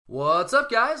What's up,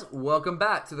 guys? Welcome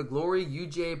back to the Glory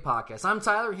UGA podcast. I'm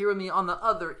Tyler. Here with me on the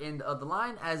other end of the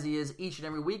line, as he is each and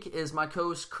every week, is my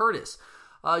co-host Curtis.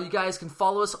 You guys can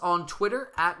follow us on Twitter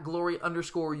at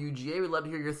Glory_UGA. We'd love to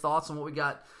hear your thoughts on what we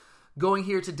got going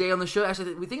here today on the show.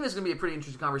 Actually, we think this is going to be a pretty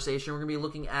interesting conversation. We're going to be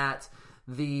looking at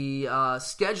the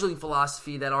scheduling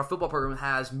philosophy that our football program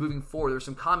has moving forward. There's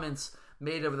some comments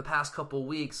made over the past couple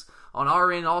weeks on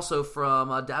our end, also from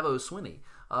Dabo Swinney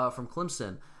from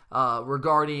Clemson.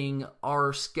 Regarding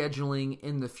our scheduling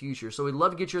in the future. So we'd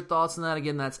love to get your thoughts on that.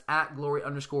 Again, that's at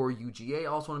Glory_UGA.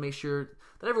 Also want to make sure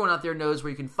that everyone out there knows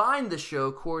where you can find the show.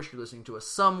 Of course, you're listening to us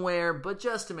somewhere, but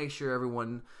just to make sure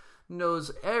everyone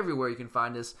knows everywhere you can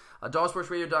find us,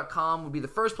 DogSportsRadio.com would be the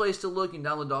first place to look. You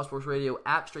can download Dog Sports Radio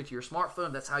app straight to your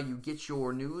smartphone. That's how you get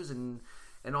your news and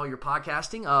all your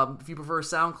podcasting. If you prefer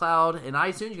SoundCloud and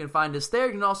iTunes, you can find us there.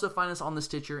 You can also find us on the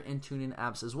Stitcher and TuneIn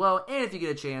apps as well. And if you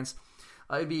get a chance,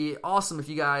 it'd be awesome if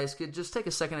you guys could just take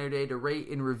a second every day to rate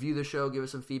and review the show, give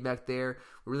us some feedback there.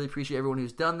 We really appreciate everyone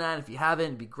who's done that. If you haven't,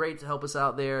 it'd be great to help us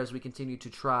out there as we continue to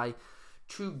try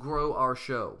to grow our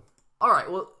show. All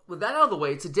right, well, with that out of the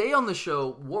way, today on the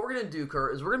show, what we're going to do,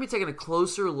 Kurt, is we're going to be taking a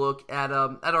closer look at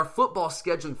our football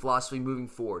scheduling philosophy moving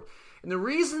forward. And the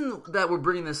reason that we're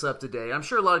bringing this up today, I'm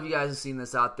sure a lot of you guys have seen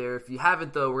this out there. If you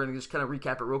haven't, though, we're going to just kind of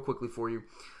recap it real quickly for you.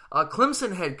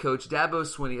 Clemson head coach Dabo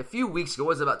Swinney, a few weeks ago,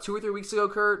 was it about 2 or 3 weeks ago,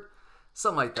 Kurt?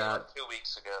 Something like that. 2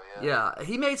 weeks ago, Yeah,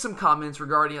 he made some comments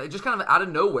regarding, just kind of out of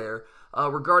nowhere,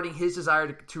 regarding his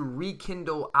desire to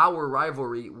rekindle our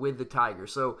rivalry with the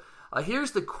Tigers. So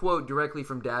here's the quote directly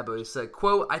from Dabo. He said,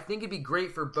 quote, "I think it'd be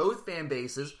great for both fan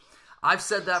bases. I've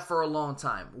said that for a long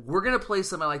time. We're going to play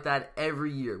something like that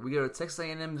every year. We go to Texas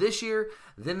A&M this year,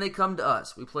 then they come to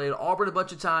us. We played Auburn a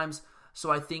bunch of times. So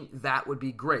I think that would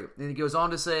be great." And he goes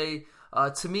on to say,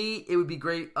 to me, it would be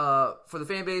great for the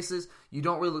fan bases. You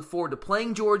don't really look forward to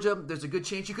playing Georgia. There's a good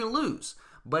chance you can lose.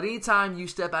 But anytime you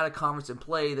step out of conference and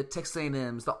play the Texas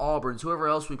A&Ms, the Auburns, whoever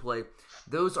else we play,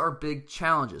 those are big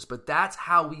challenges. But that's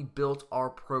how we built our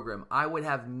program. I would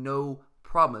have no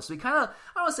problem. So he kind of, I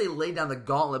don't want to say laid down the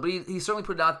gauntlet, but he certainly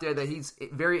put it out there that he's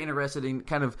very interested in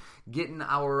kind of getting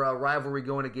our rivalry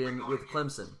going again with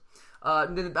Clemson.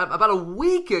 Then about a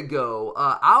week ago,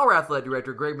 our athletic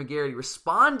director, Greg McGarity,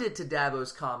 responded to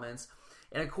Dabo's comments,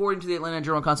 and according to the Atlanta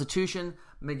Journal-Constitution,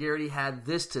 McGarity had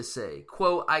this to say,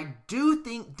 quote, "I do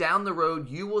think down the road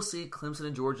you will see Clemson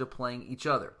and Georgia playing each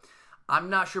other. I'm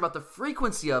not sure about the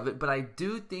frequency of it, but I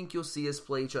do think you'll see us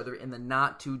play each other in the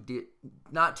not too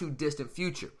distant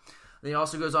future." Then he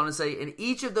also goes on to say, in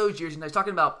each of those years, and he's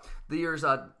talking about the years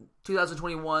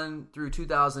 2021 through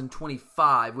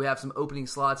 2025, we have some opening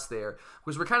slots there,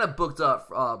 because we're kind of booked up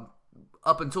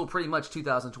until pretty much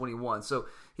 2021. So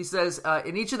he says,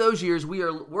 in each of those years, we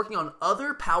are working on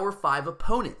other Power 5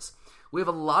 opponents. We have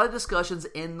a lot of discussions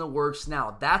in the works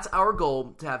now. That's our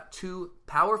goal, to have 2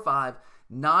 Power 5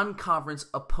 non-conference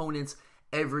opponents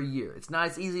every year. It's not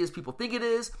as easy as people think it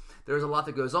is. There's a lot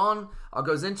that goes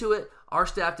into it. Our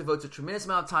staff devotes a tremendous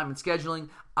amount of time in scheduling.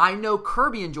 I know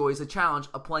Kirby enjoys the challenge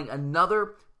of playing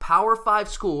another Power 5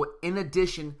 school in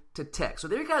addition to Tech. So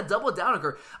there you kind of double down on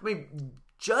her. I mean,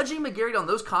 judging McGarity on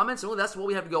those comments, and that's what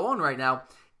we have to go on right now,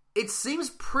 it seems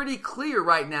pretty clear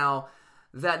right now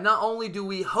that not only do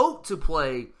we hope to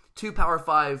play 2 Power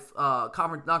 5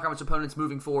 non-conference opponents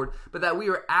moving forward, but that we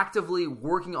are actively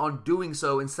working on doing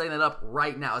so and setting that up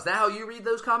right now. Is that how you read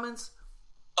those comments?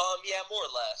 Yeah, more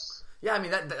or less. Yeah, I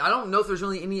mean, I don't know if there's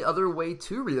really any other way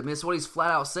to read it. I mean, it's what he's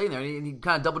flat out saying there. And he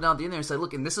kind of doubled down at the end there and said,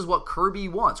 look, and this is what Kirby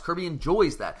wants. Kirby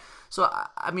enjoys that. So,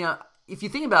 I mean, if you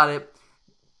think about it,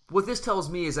 what this tells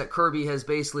me is that Kirby has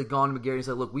basically gone to McGarity and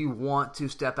said, look, we want to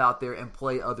step out there and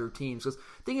play other teams. Because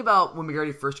think about when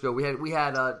McGarity first go, we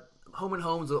had home and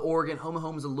homes with Oregon, home and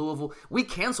homes in Louisville. We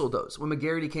canceled those when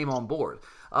McGarity came on board.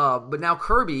 But now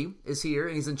Kirby is here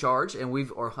and he's in charge, and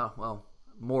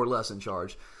more or less in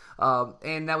charge.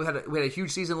 And now we had a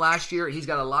huge season last year. He's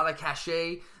got a lot of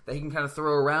cachet that he can kind of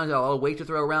throw around, a lot of weight to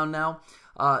throw around now.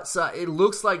 So it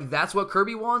looks like that's what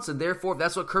Kirby wants, and therefore if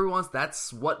that's what Kirby wants,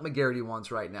 that's what McGarity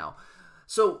wants right now.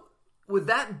 So with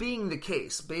that being the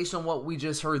case, based on what we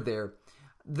just heard there,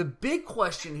 the big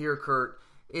question here, Kurt,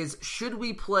 is should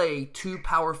we play 2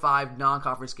 Power 5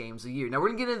 non-conference games a year? Now we're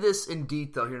gonna get into this in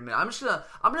detail here in a minute. I'm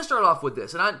gonna start off with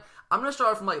this, and I'm gonna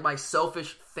start off from like my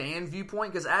selfish fan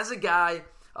viewpoint, because as a guy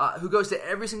who goes to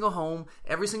every single home,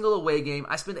 every single away game,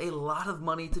 I spend a lot of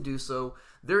money to do so.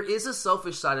 There is a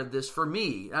selfish side of this for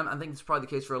me. I think it's probably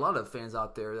the case for a lot of fans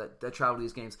out there that travel to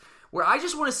these games, where I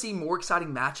just want to see more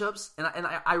exciting matchups, and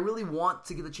I really want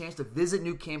to get the chance to visit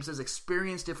new campuses,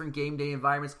 experience different game day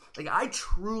environments. Like, I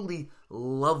truly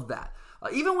love that.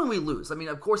 Even when we lose. I mean,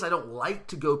 of course, I don't like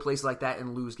to go places like that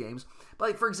and lose games. But,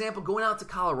 like, for example, going out to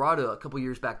Colorado a couple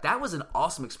years back, that was an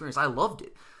awesome experience. I loved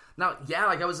it. Now, yeah,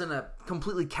 like I was in a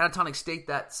completely catatonic state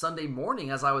that Sunday morning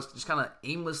as I was just kind of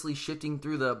aimlessly shifting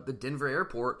through the Denver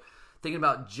airport, thinking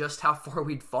about just how far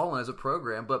we'd fallen as a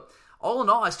program. But all in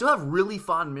all, I still have really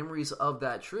fond memories of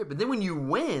that trip. And then when you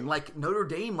win, like Notre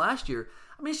Dame last year,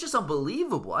 I mean, it's just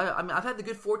unbelievable. I mean, I've had the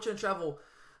good fortune to travel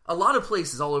a lot of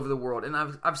places all over the world, and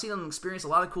I've seen them experience a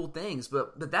lot of cool things.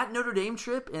 But that Notre Dame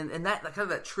trip and that kind of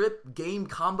that trip game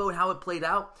combo and how it played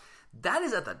out, that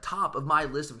is at the top of my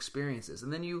list of experiences.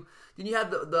 And then you have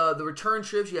the return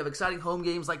trips. You have exciting home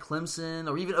games like Clemson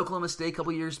or even Oklahoma State a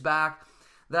couple years back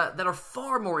that are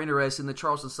far more interesting than the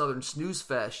Charleston Southern snooze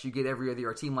fest you get every other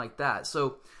year, a team like that.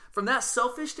 So from that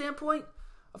selfish standpoint,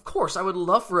 of course, I would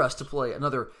love for us to play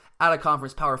another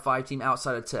out-of-conference Power 5 team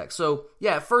outside of Tech. So,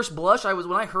 yeah, at first blush,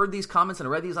 when I heard these comments and I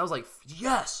read these, I was like,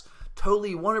 yes,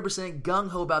 totally 100%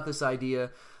 gung-ho about this idea.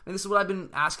 And this is what I've been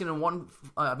asking and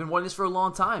I've been wanting this for a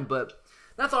long time, but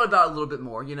I thought about it a little bit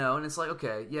more, and it's like,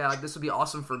 okay, yeah, this would be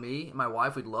awesome for me and my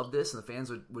wife. We'd love this, and the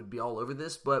fans would be all over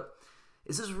this, but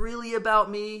is this really about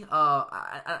me? And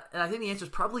I think the answer is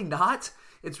probably not.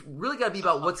 It's really got to be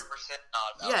about what's.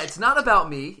 It's not about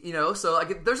me, So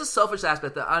there's a selfish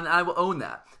aspect that, and I will own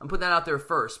that. I'm putting that out there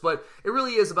first, but it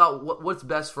really is about what's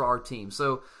best for our team.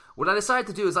 So what I decided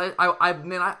to do is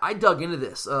I dug into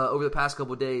this over the past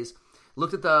couple of days.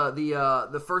 Looked at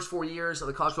the first 4 years of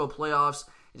the college football playoffs.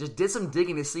 And just did some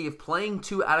digging to see if playing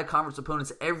two out of conference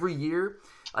opponents every year,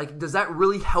 like, does that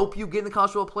really help you get in the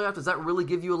college football playoff? Does that really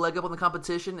give you a leg up on the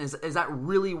competition? Is that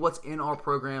really what's in our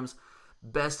program's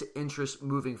best interest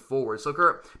moving forward? So,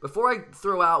 Kurt, before I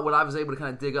throw out what I was able to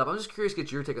kind of dig up, I'm just curious to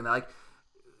get your take on that. Like,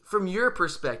 from your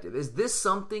perspective, is this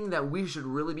something that we should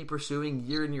really be pursuing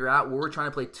year in, year out, where we're trying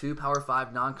to play two Power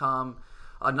 5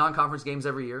 non-conference games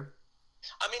every year?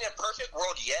 I mean, in a perfect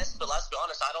world, yes, but let's be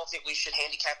honest, I don't think we should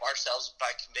handicap ourselves by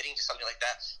committing to something like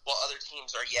that while other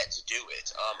teams are yet to do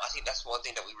it. I think that's one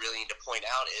thing that we really need to point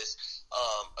out is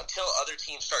until other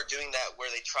teams start doing that where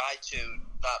they try to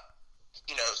not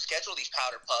schedule these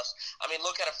powder puffs. I mean,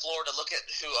 look at Florida. Look at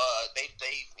who they've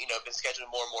been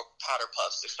scheduling more and more powder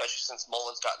puffs, especially since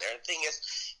Mullen's gotten there. And the thing is,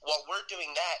 while we're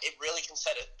doing that, it really can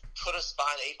put us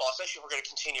behind the eight ball, especially if we're going to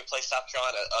continue to play South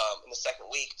Carolina in the second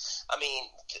week. I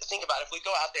mean, think about it. If we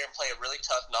go out there and play a really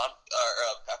tough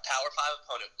a Power 5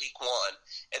 opponent week 1,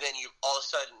 and then you all of a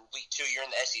sudden week 2 you're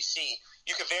in the SEC,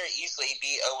 you could very easily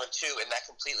be 0-2, and that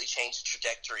completely changed the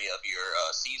trajectory of your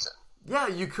season. Yeah,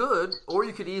 you could, or you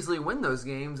could easily win those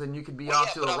games, and you could be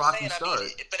off to a rocky start.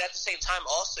 But at the same time,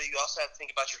 you also have to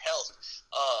think about your health.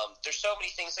 There's so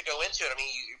many things that go into it. I mean,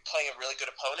 you're playing a really good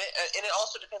opponent, and it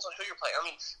also depends on who you're playing. I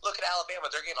mean, look at Alabama;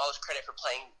 they're getting all this credit for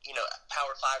playing,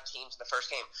 Power 5 teams in the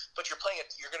first game, but you're going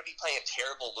to be playing a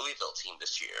terrible Louisville team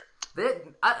this year.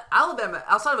 Alabama,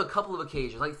 outside of a couple of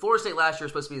occasions, like Florida State last year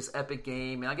was supposed to be this epic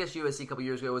game, and I guess USC a couple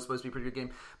years ago was supposed to be a pretty good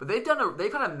game, but they've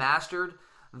kind of mastered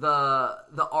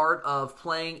the art of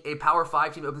playing a Power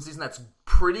 5 team open season that's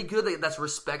pretty good, that's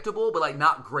respectable, but like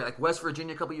not great. Like West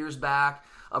Virginia a couple years back,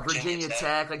 Virginia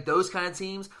Tech, like those kind of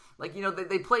teams. Like,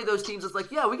 they play those teams. It's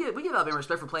like, yeah, we give Alabama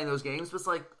respect for playing those games, but it's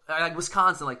like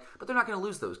Wisconsin, but they're not going to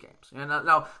lose those games.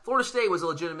 Now Florida State was a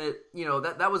legitimate,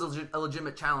 that was a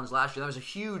legitimate challenge last year. That was a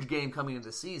huge game coming into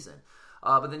the season.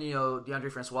 But then DeAndre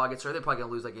Francois gets hurt. They're probably going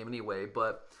to lose that game anyway.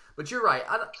 But you're right.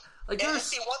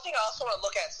 See, one thing I also want to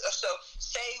look at. So,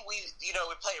 say we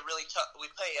play a really tough. We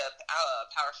play a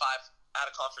Power 5 out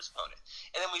of conference opponent,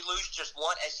 and then we lose just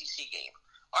one SEC game.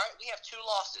 All right, we have 2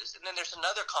 losses, and then there's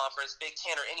another conference, Big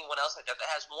Ten or anyone else like that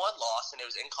has 1 loss, and it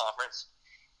was in conference.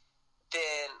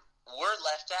 Then we're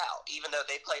left out, even though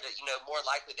they played more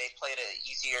likely they played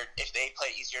if they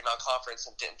play easier non-conference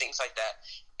and things like that.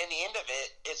 In the end of it,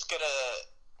 it's gonna.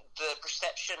 The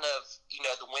perception of,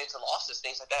 the wins and losses,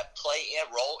 things like that, play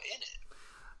a role in it.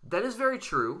 That is very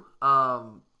true.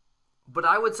 But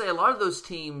I would say a lot of those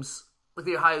teams, like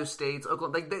the Ohio States,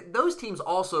 Oklahoma, those teams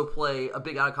also play a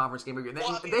big out-of-conference game every year.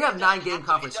 They have 9-game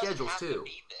conference schedules, too.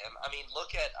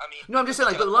 No, I'm just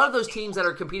saying, a lot of those teams that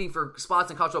are competing for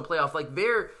spots in college football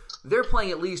playoff, they're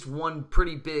playing at least one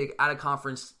pretty big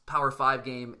out-of-conference Power 5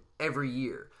 game every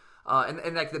year.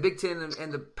 And like the Big Ten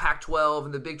and the Pac-12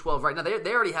 and the Big 12 right now,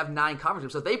 they already have 9 conference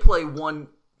teams. So if they play one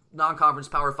non-conference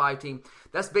Power 5 team,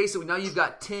 that's basically now you've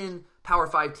got 10 Power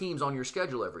 5 teams on your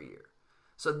schedule every year.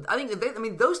 So I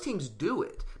think those teams do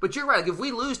it. But you're right. Like if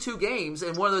we lose 2 games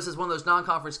and one of those is one of those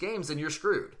non-conference games, then you're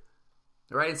screwed.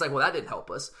 Right? It's like, well, that didn't help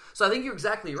us. So I think you're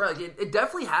exactly right. It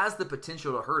definitely has the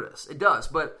potential to hurt us. It does.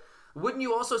 But Wouldn't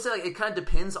you also say like it kind of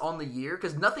depends on the year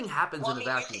because nothing happens in a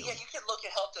vacuum? You could look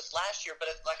at helped us last year, but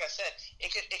like I said,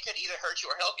 it could either hurt you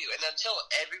or help you. And until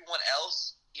everyone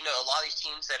else, a lot of these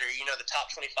teams that are the top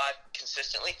 25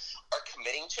 consistently are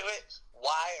committing to it,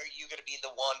 why are you going to be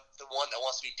the one that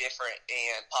wants to be different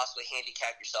and possibly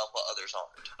handicap yourself while others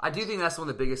aren't? I do think that's one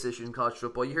of the biggest issues in college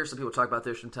football. You hear some people talk about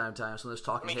this from time to time. Some of those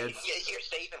talking heads. You hear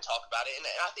Saban talk about it, and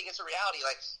I think it's a reality.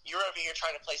 Like you're over here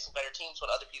trying to play some better teams when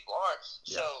other people aren't.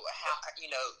 So how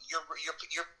you're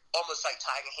almost like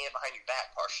tying a hand behind your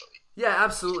back partially. Yeah,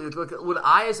 absolutely. Look, would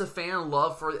I, as a fan,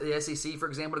 love for the SEC, for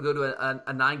example, to go to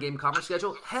a 9-game conference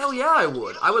schedule? Hell yeah, I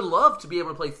would. I would love to be able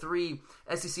to play 3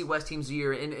 SEC West teams a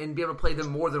year and be able to play them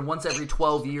more than once every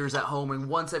 12 years at home and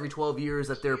once every 12 years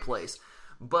at their place.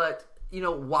 But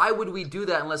why would we do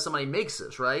that unless somebody makes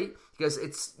us, right?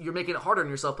 Because you're making it harder on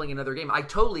yourself playing another game. I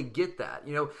totally get that.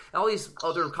 And all these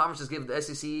other conferences give the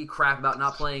SEC crap about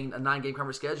not playing a 9-game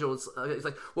conference schedule. It's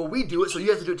like, well, we do it, so you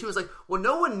have to do it too. It's like, well,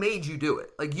 no one made you do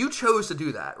it. Like, you chose to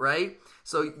do that, right?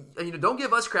 So, don't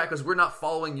give us crap because we're not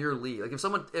following your lead. Like,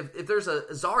 if there's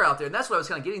a czar out there, and that's what I was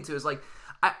kind of getting to, is like,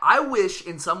 I wish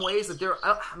in some ways that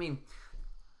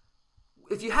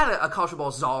if you had a college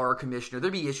football czar or commissioner,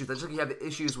 there'd be issues. Just like you have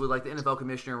issues with like the NFL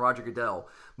commissioner Roger Goodell.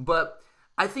 But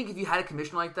I think if you had a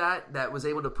commissioner like that was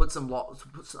able to put some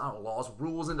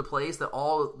rules into place that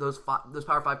all those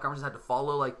Power 5 conferences had to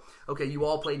follow, like, okay, you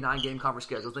all play 9-game conference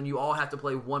schedules, then you all have to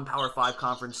play one Power 5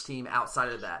 conference team outside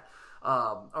of that,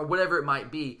 or whatever it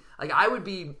might be. Like, I would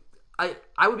be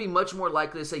much more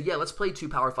likely to say, yeah, let's play 2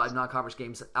 Power 5 non-conference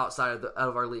games outside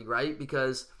of our league, right?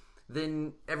 Because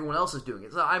then everyone else is doing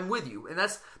it. So I'm with you. And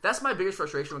that's my biggest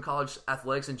frustration with college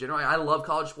athletics in general. I love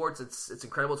college sports. It's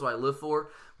incredible. It's what I live for.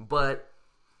 But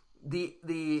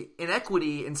the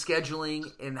inequity in scheduling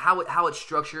and how it's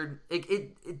structured,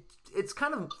 it's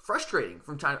kind of frustrating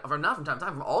from time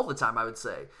from all the time, I would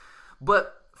say.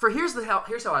 But here's how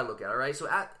I look at it, right? So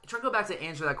trying to go back to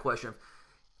answer that question.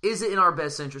 Is it in our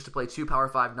best interest to play 2 Power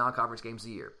 5 non-conference games a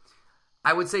year?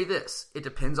 I would say this. It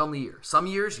depends on the year. Some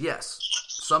years, yes.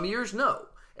 Some years, no.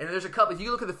 And there's a couple. If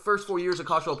you look at the first 4 years of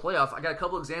college football playoff, I got a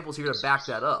couple examples here to back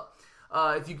that up.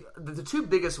 The 2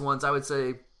 biggest ones, I would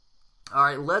say, all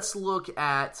right, let's look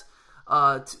at,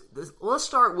 let's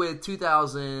start with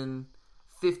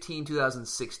 2015,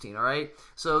 2016, all right?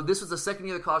 So this was the second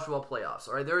year of the college football playoffs,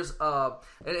 all right? There's,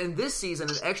 and this season,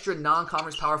 an extra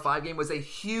non-conference Power 5 game was a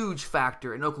huge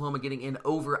factor in Oklahoma getting in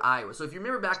over Iowa. So if you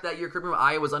remember back that year, remember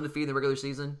Iowa was undefeated in the regular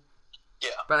season? Yeah.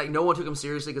 But like, no one took them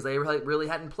seriously because they really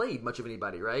hadn't played much of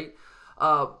anybody, right?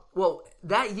 Well,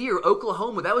 that year,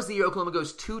 that was the year Oklahoma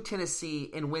goes to Tennessee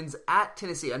and wins at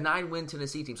Tennessee, a 9-win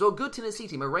Tennessee team. So a good Tennessee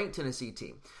team, a ranked Tennessee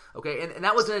team. Okay, and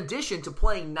that was in addition to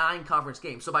playing 9 conference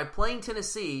games. So by playing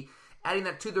Tennessee, adding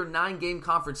that to their 9-game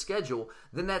conference schedule,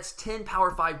 then that's 10 Power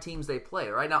 5 teams they play,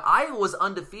 all right? Now, Iowa was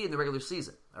undefeated in the regular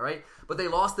season, all right? But they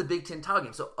lost the Big Ten title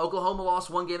game. So Oklahoma lost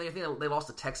one game. I think they lost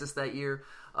to Texas that year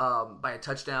by a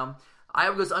touchdown.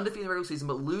 Iowa goes undefeated in the regular season,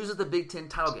 but loses the Big Ten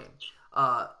title game.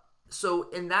 So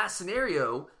in that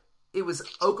scenario, it was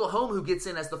Oklahoma who gets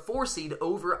in as the 4 seed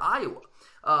over Iowa.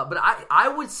 But I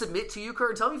would submit to you,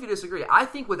 Kurt, tell me if you disagree. I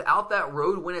think without that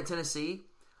road win at Tennessee,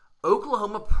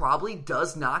 Oklahoma probably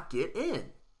does not get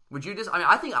in. Would you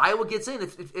I think Iowa gets in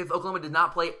if Oklahoma did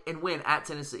not play and win at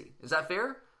Tennessee. Is that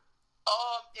fair?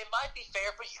 It might be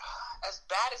fair, but as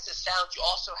bad as it sounds, you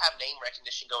also have name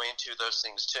recognition going into those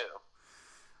things too.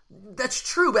 That's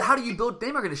true, but how do you build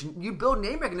name recognition? You build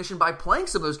name recognition by playing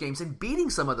some of those games and beating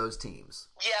some of those teams.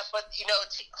 Yeah, but,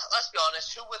 let's be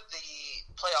honest, who would the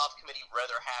playoff committee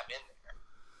rather have in there?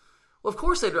 Well, of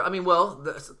course they'd. I mean,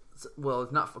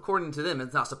 not according to them,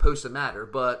 it's not supposed to matter,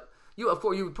 but you would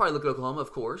probably look at Oklahoma,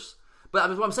 of course. But I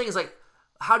mean, what I'm saying is, like,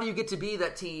 how do you get to be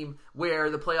that team where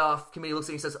the playoff committee looks at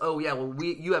you and says, oh, yeah, well,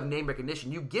 you have name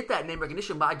recognition. You get that name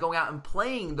recognition by going out and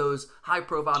playing those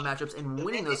high-profile matchups and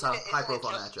winning those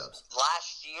high-profile matchups.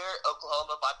 Last year,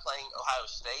 Oklahoma, by playing Ohio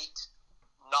State,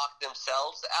 knocked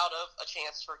themselves out of a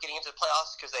chance for getting into the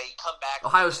playoffs because they come back.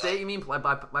 Ohio State, you mean,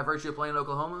 by virtue of playing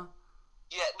Oklahoma?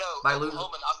 Yeah, no,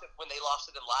 Oklahoma knocked them when they lost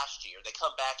to them last year. They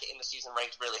come back in the season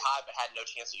ranked really high, but had no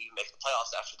chance to even make the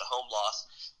playoffs after the home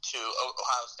loss to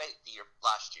Ohio State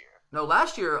last year. No,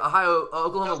 last year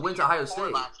Oklahoma went to Ohio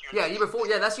State. Yeah, year before.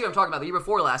 Yeah, that's the year I'm talking about. The year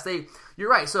before last. You're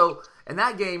right. So in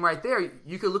that game right there,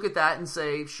 you could look at that and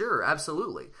say, sure,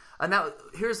 absolutely. And now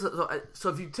so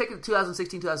if you take the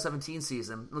 2016-2017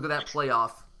 season, look at that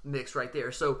playoff mix right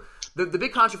there. So the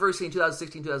big controversy in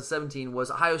 2016-2017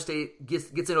 was Ohio State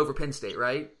gets in over Penn State,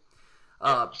 right?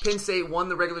 Penn State won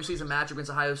the regular season match against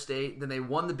Ohio State. Then they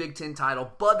won the Big Ten title,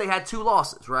 but they had 2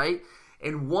 losses, right?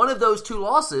 And one of those two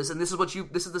losses, and this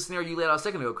is the scenario you laid out a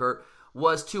second ago, Kurt,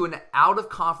 was to an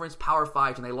out-of-conference Power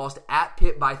 5 team. They lost at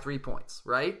Pitt by 3 points,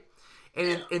 right?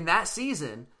 And in that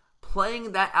season,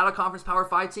 playing that out-of-conference Power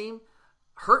 5 team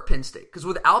hurt Penn State. Because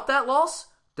without that loss,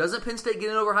 doesn't Penn State get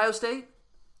in over Ohio State?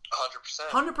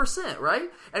 100%, right?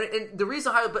 And the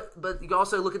reason but you can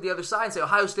also look at the other side and say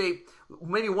Ohio State,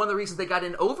 maybe one of the reasons they got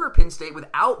in over Penn State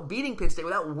without beating Penn State,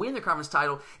 without winning the conference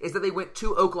title, is that they went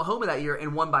to Oklahoma that year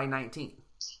and won by 19.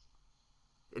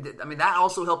 I mean, that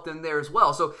also helped them there as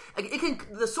well. So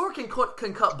the sword can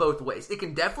cut both ways. It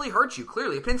can definitely hurt you,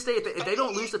 clearly. If Penn State, if they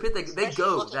don't lose to Pitt, they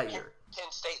go that year. Penn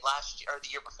State last year, or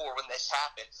the year before when this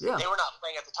happened, they were not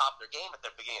playing at the top of their game at the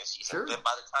beginning of the season. Sure. Then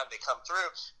by the time they come through,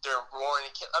 they're roaring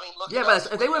and killing. I mean, look. Yeah, but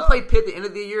if they would have played Pitt at the end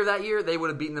of the year that year, they would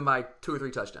have beaten them by 2 or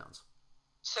 3 touchdowns.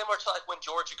 Similar to like when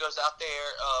Georgia goes out there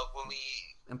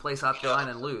and play South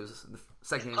Carolina and lose the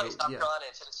second game. Play South Carolina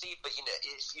and Tennessee, but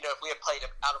if we had played an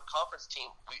out of conference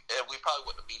team, we probably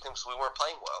wouldn't have beat them because we weren't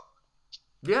playing well.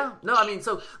 Yeah, no, I mean,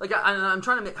 so, like, I'm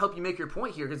trying to help you make your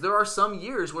point here, because there are some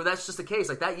years where that's just the case.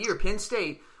 Like, that year, Penn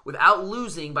State, without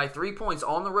losing by 3 points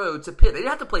on the road to Pitt, they didn't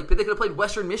have to play Pitt, they could have played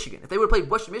Western Michigan. If they would have played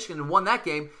Western Michigan and won that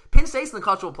game, Penn State's in the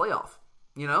college football playoff,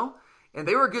 And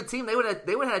they were a good team. They would have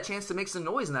had a chance to make some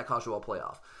noise in that college football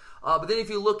playoff. But then if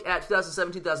you look at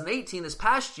 2017, 2018, this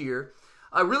past year,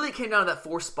 really it came down to that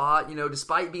 4th spot.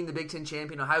 Despite being the Big Ten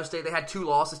champion, Ohio State, they had 2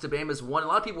 losses to Bama's 1. A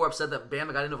lot of people were upset that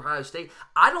Bama got in over Ohio State.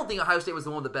 I don't think Ohio State was the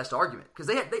one with the best argument because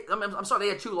they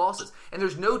had 2 losses, and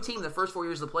there's no team in the first 4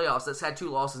 years of the playoffs that's had 2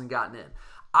 losses and gotten in.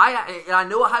 I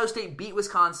know Ohio State beat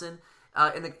Wisconsin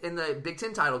in the Big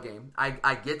Ten title game.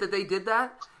 I get that they did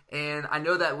that. And I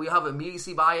know that we have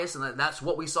immediacy bias, and that's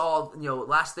what we saw,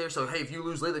 last there. So hey, if you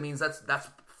lose late, that means that's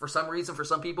for some reason for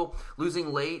some people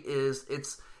losing late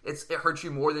it hurts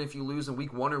you more than if you lose in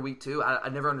week 1 or week 2. I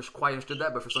never quite understood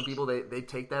that, but for some people they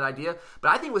take that idea.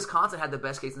 But I think Wisconsin had the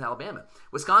best case in Alabama.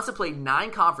 Wisconsin played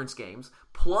 9 conference games,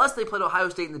 plus they played Ohio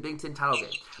State in the Big Ten title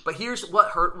game. But here's what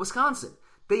hurt Wisconsin: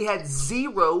 they had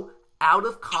 0 out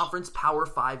of conference Power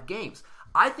 5 games.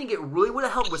 I think it really would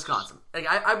have helped Wisconsin. Like,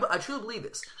 I truly believe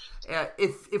this.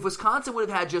 If Wisconsin would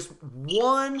have had just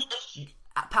 1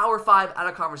 Power 5 out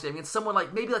of conference game against someone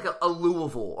like maybe like a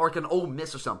Louisville or like an Ole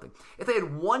Miss or something, if they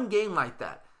had 1 game like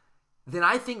that, then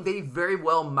I think they very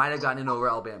well might have gotten in over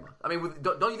Alabama. I mean,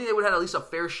 don't you think they would have had at least a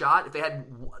fair shot if they had?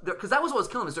 Because that was what was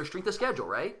killing them, is their strength of schedule,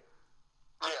 right?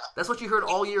 Yeah. That's what you heard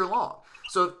all year long.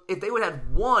 So if they would have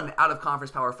had 1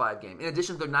 out-of-conference Power 5 game, in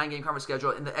addition to their 9-game conference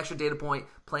schedule and the extra data point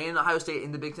playing Ohio State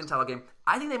in the Big Ten title game,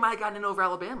 I think they might have gotten in over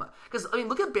Alabama. Because, I mean,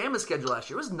 look at Bama's schedule last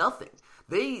year. It was nothing.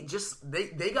 They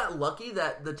got lucky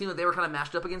that the team that they were kind of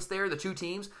matched up against there, the 2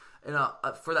 teams, and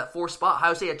for that 4th spot,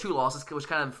 Ohio State had 2 losses, which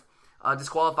kind of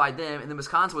disqualified them. And then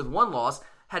Wisconsin, with 1 loss,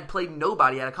 had played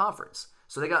nobody out of conference.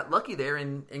 So they got lucky there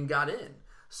and got in.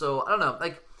 So, I don't know.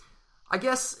 Like, I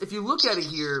guess if you look at it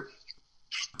here,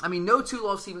 I mean, no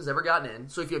 2-loss team has ever gotten in.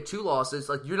 So if you have 2 losses,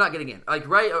 like, you're not getting in. Like,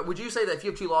 right? Would you say that if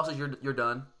you have 2 losses, you're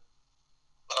done?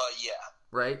 Yeah.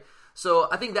 Right? So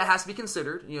I think that has to be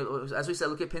considered. As we said,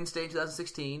 look at Penn State in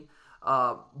 2016.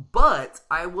 But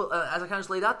I will, as I kind of just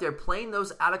laid out there, playing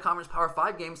those out-of-conference Power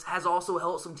 5 games has also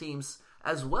helped some teams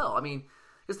as well. I mean,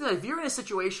 because if you're in a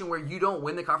situation where you don't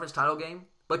win the conference title game,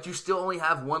 but you still only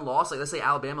have 1 loss, like let's say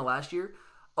Alabama last year,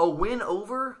 a win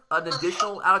over an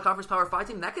additional out-of-conference Power 5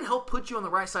 team, that can help put you on the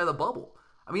right side of the bubble.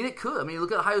 I mean, it could. I mean,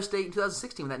 look at Ohio State in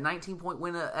 2016 with that 19-point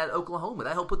win at Oklahoma.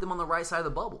 That helped put them on the right side of the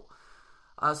bubble.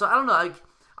 So I don't know.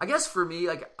 I guess for me,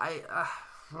 like I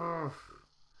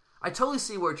totally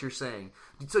see what you're saying.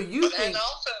 So you think? And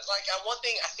also, like one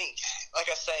thing I think, like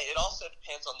I say, it also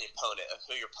depends on the opponent of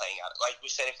who you're playing at. Like we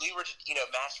said, if we were to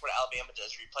match what Alabama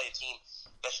does, we play a team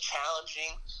that's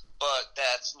challenging, but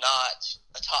that's not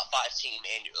a top 5 team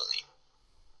annually.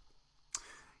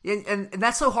 And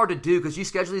that's so hard to do because you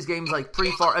schedule these games like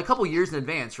pretty far, a couple years in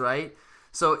advance, right?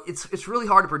 So it's really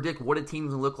hard to predict what a team's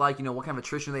going to look like, what kind of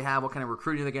attrition they have, what kind of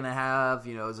recruiting they're going to have,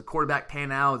 is a quarterback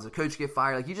pan out, does a coach get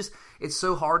fired? Like it's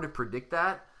so hard to predict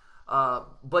that.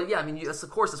 But yeah, I mean, of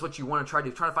course, that's what you want to try to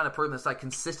do. Try to find a person that's like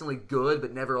consistently good,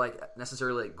 but never like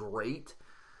necessarily like great.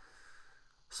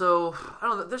 So I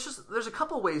don't know. There's a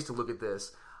couple ways to look at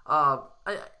this.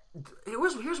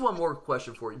 Here's one more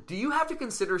question for you. Do you have to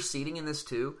consider seeding in this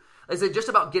too? Is it just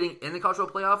about getting in the college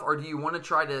football playoff, or do you want to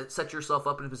try to set yourself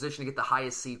up in a position to get the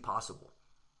highest seed possible?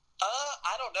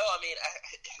 I don't know. I mean,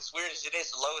 as weird as it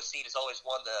is, the lowest seed is always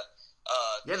won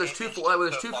the. Yeah, there's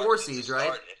 2 4 seeds, right?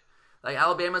 Started. Like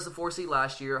Alabama's the 4 seed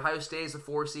last year. Ohio State is the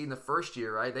 4 seed in the first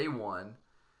year, right? They won.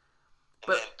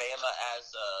 But then Bama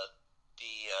as the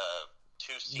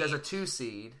 2 seed. There's a 2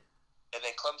 seed. and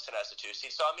then Clemson has the 2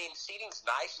 seed. So, I mean, seeding's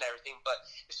nice and everything, but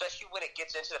especially when it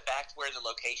gets into the fact where the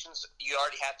locations, you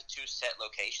already have the 2 set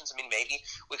locations. I mean, maybe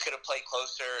we could have played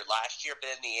closer last year, but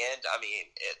in the end, I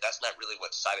mean, that's not really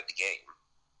what decided the game.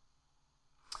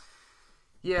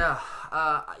 Yeah,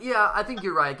 I think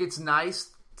you're right. It's nice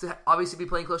to obviously be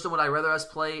playing closer. Would I rather us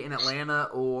play in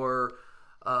Atlanta or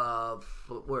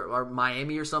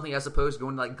Miami or something as opposed to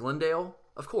going to like Glendale?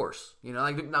 Of course, now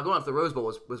going off the Rose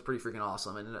Bowl was pretty freaking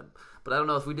awesome, but I don't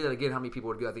know if we did that again, how many people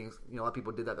would go. I think a lot of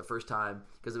people did that the first time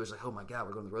because it was like, oh my god,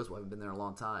 we're going to the Rose Bowl. I haven't been there in a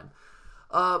long time.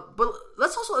 But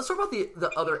let's talk about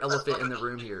the other elephant in the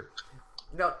room here.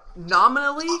 Now,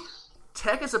 nominally,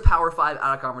 Tech is a Power 5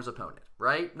 out of conference opponent,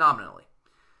 right? Nominally.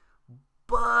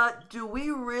 But do we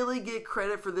really get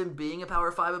credit for them being a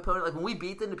Power 5 opponent? Like when we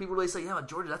beat them, do people really say, yeah,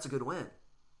 Georgia, that's a good win?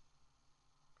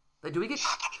 Like, do we get?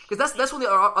 Because that's one of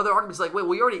the other arguments. Like, wait,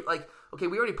 we already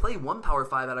played one Power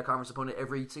 5 out of conference opponent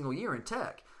every single year in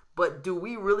Tech. But do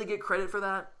we really get credit for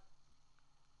that?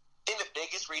 I think the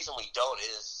biggest reason we don't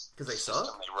is because they suck.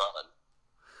 They run.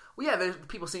 Well, yeah,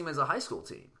 people see them as a high school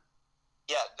team.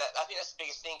 Yeah, I think that's the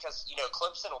biggest thing because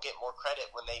Clemson will get more credit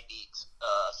when they beat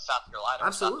South Carolina.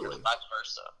 Absolutely, vice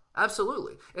versa.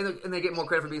 Absolutely, and they get more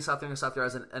credit for being South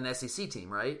Carolina as an SEC team,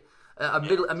 right? A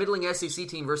middling SEC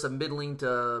team versus a middling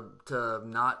to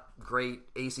not great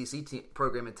ACC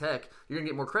program in Tech, you're gonna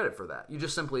get more credit for that. You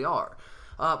just simply are.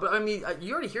 But I mean,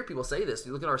 you already hear people say this.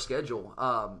 You look at our schedule.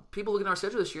 People look at our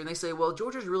schedule this year and they say, "Well,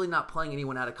 Georgia's really not playing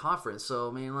anyone out of conference, so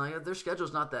I mean, like their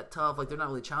schedule's not that tough. Like they're not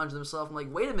really challenging themselves." I'm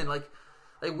like, wait a minute, like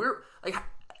we're like.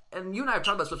 And you and I have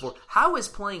talked about this before. How is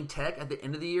playing Tech at the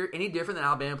end of the year any different than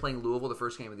Alabama playing Louisville the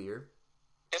first game of the year?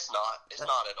 It's not. It's not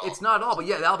at all. It's not at all. But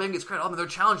yeah, Alabama gets credit. I mean, they're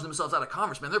challenging themselves out of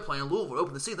conference, man. They're playing Louisville to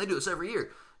open the season. They do this every year,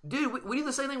 dude. We do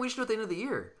the same thing we should do at the end of the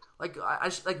year.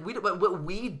 But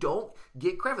we don't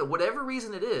get credit for whatever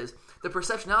reason it is. The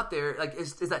perception out there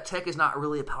is that Tech is not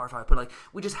really a Power 5, but like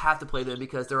we just have to play them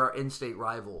because they're our in-state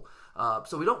rival.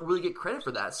 So we don't really get credit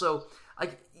for that. So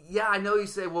yeah, I know you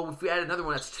say, well, if we add another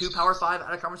one, that's 2 Power 5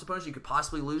 out of conference opponents you could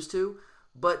possibly lose to,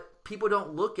 but people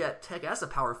don't look at Tech as a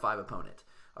Power 5 opponent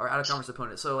or out of conference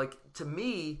opponent. So like to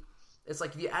me, it's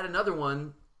like if you add another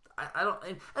one, I don't.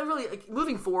 And really,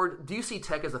 moving forward, do you see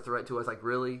Tech as a threat to us? Like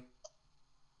really?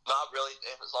 Not really.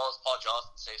 As long as Paul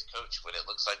Johnson stays coach, when it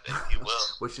looks like that he will.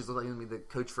 Which is like going to be the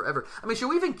coach forever. I mean, should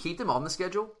we even keep them on the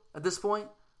schedule at this point?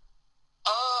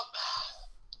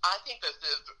 I think that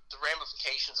the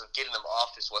ramifications of getting them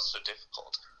off is what's so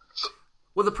difficult.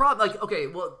 Well, the problem,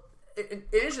 in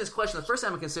answering this question, the first thing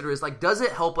I'm going to consider is, does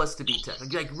it help us to beat Tech?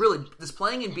 Like, really, does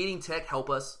playing and beating Tech help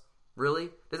us?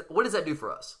 Really? What does that do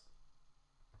for us?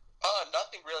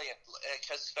 Nothing really,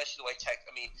 because especially the way Tech,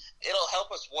 I mean, it'll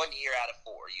help us 1 year out of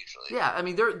 4, usually. Yeah, I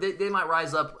mean, they might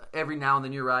rise up every now and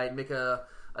then, you're right, make an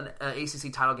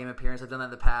ACC title game appearance. I've done that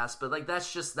in the past, but,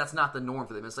 that's not the norm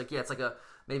for them. It's it's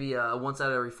maybe a once out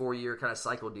of every 4 year kind of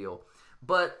cycle deal.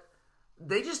 But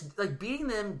they just, beating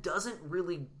them doesn't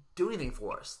really do anything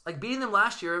for us. Beating them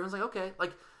last year, everyone's like, okay.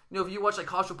 If you watch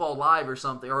College Football Live or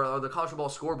something, or the College Football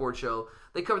Scoreboard show,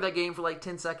 they covered that game for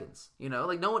 10 seconds. No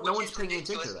one's paying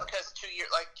attention to that. Because 2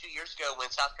 years ago when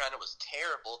South Carolina was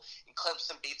terrible and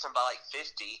Clemson beats them by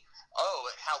 50, oh,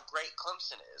 how great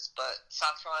Clemson is. But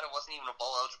South Carolina wasn't even a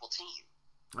bowl eligible team.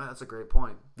 Oh, that's a great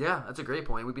point. Yeah, that's a great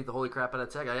point. We beat the holy crap out of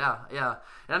Tech. Yeah.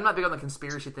 And I'm not big on the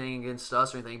conspiracy thing against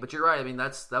us or anything, but you're right. I mean,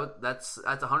 that's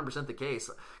 100% the case.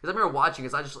 Because I remember watching,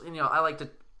 because I just, I like to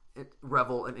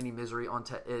revel in any misery on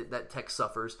that Tech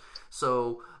suffers.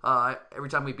 So every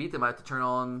time we beat them, I have to turn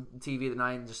on TV at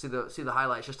night and just see the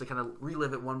highlights, just to kind of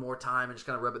relive it one more time and just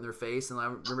kind of rub it in their face. And I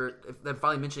remember them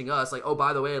finally mentioning us, oh,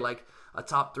 by the way, a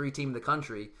top 3 team in the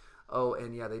country. Oh,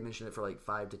 and yeah, they mentioned it for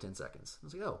 5 to 10 seconds. I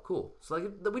was like, oh, cool. So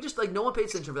we just no one paid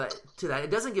attention to that. It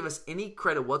doesn't give us any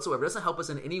credit whatsoever. It doesn't help us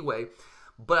in any way.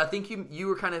 But I think you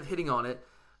were kind of hitting on it.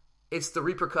 It's the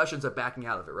repercussions of backing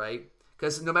out of it, right?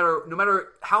 Because no matter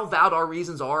how valid our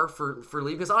reasons are for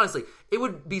leaving, because honestly, it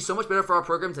would be so much better for our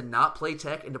program to not play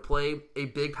Tech and to play a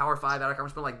big Power 5 out of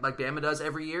conference like Bama does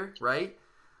every year, right?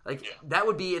 That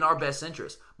would be in our best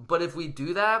interest. But if we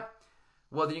do that,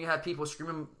 well, then you have people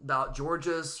screaming about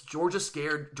Georgia's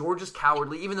scared, Georgia's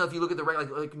cowardly. Even though if you look at the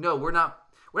record, no, we're not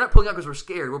pulling out because we're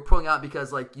scared. We're pulling out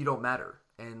because you don't matter,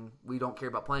 and we don't care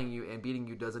about playing you, and beating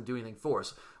you doesn't do anything for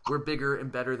us. We're bigger and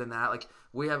better than that.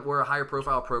 We're a higher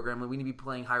profile program, and we need to be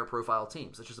playing higher profile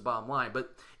teams. That's just the bottom line.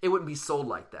 But it wouldn't be sold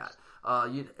like that.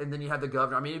 And then you have the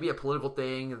governor. I mean, it'd be a political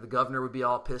thing. The governor would be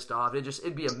all pissed off.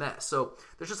 It'd be a mess. So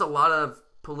there's just a lot of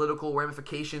political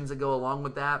ramifications that go along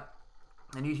with that.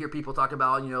 And you hear people talk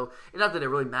about, not that it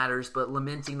really matters, but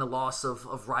lamenting the loss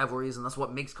of rivalries, and that's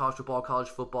what makes college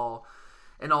football,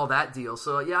 and all that deal.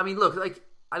 So, yeah, I mean, look,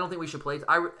 I don't think we should play.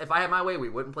 If I had my way, we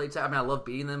wouldn't play tag. I mean, I love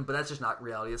beating them, but that's just not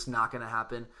reality. It's not going to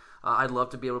happen. I'd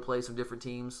love to be able to play some different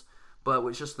teams, but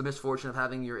it's just the misfortune of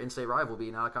having your in-state rival be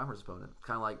an out-of-conference opponent,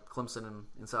 kind of like Clemson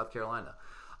in South Carolina.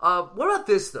 What about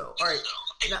this, though? All right,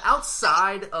 now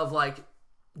outside of,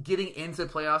 getting into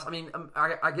the playoffs, I mean,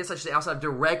 I guess I should say outside of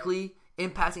directly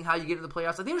impacting how you get into the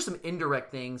playoffs, I think there's some indirect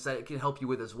things that it can help you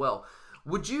with as well.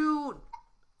 Would you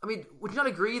not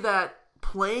agree that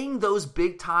playing those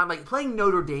big time, like playing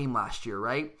Notre Dame last year,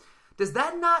 right? Does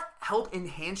that not help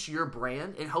enhance your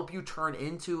brand and help you turn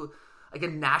into a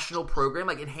national program,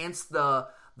 enhance the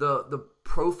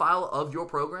profile of your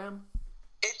program?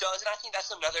 It does, and I think that's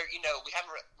another, we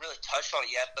haven't really touched on it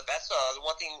yet, but that's the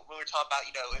one thing when we were talking about,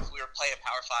 if we were playing a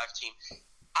Power 5 team,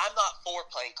 I'm not for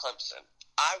playing Clemson.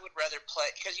 I would rather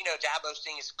play, because, Dabo's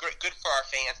thing is good for our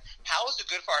fans. How is it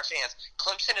good for our fans?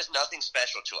 Clemson is nothing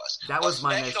special to us. That was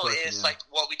my next question. Special is like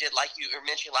what we did, like you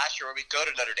mentioned last year, where we go to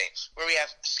Notre Dame, where we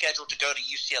have scheduled to go to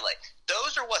UCLA.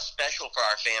 Those are what's special for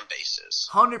our fan bases.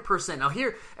 100%. Now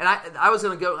here, and I was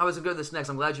going to go to this next.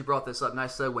 I'm glad you brought this up.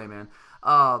 Nice segue, man.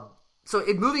 So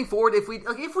moving forward, if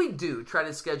we do try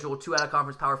to schedule 2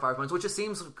 out-of-conference Power 5 opponents, which it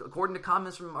seems, according to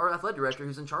comments from our athletic director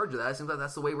who's in charge of that, it seems like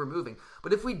that's the way we're moving.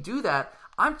 But if we do that,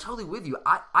 I'm totally with you.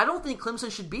 I don't think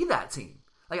Clemson should be that team.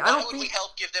 We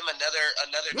help give them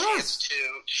another chance to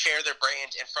share their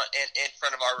brand in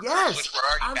front of our recruits, which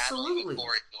we're already battling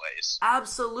for anyways.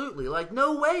 Absolutely.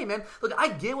 No way, man. Look, I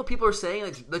get what people are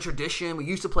saying, the tradition, we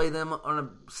used to play them on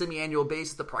a semi-annual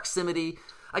basis, the proximity.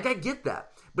 I get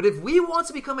that. But if we want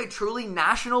to become a truly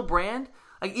national brand,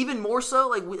 even more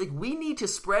so, we need to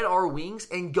spread our wings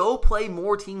and go play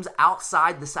more teams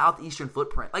outside the southeastern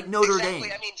footprint, like Notre Dame.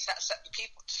 I mean,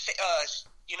 people,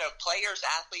 players,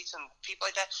 athletes, and people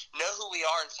like that know who we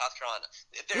are in South Carolina.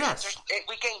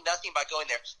 We gain nothing by going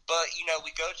there, but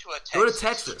we go to a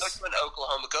Texas, go to an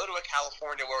Oklahoma, go to a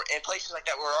California, and places like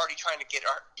that we're already trying to get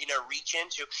our reach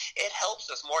into. It helps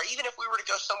us more, even if we were to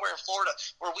go somewhere in Florida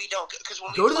where we don't, because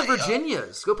when we go to the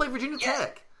Virginias, go play Virginia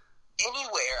Tech.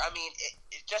 Anywhere. I mean,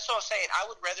 just what I'm saying, I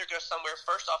would rather go somewhere,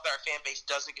 first off, that our fan base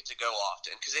doesn't get to go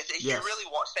often. Because if you're really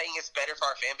saying it's better for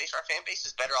our fan base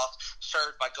is better off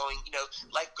served by going,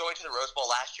 like going to the Rose Bowl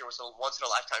last year was a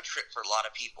once-in-a-lifetime trip for a lot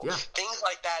of people. Yeah. Things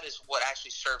like that is what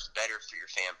actually serves better for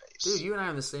your fan base. Dude, you and I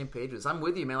are on the same pages. I'm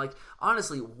with you, man.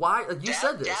 Honestly, why? You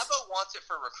said this. Dabo wants it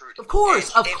for recruiting. Of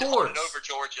course, of course. They over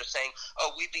Georgia saying,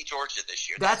 we beat Georgia this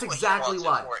year. That's exactly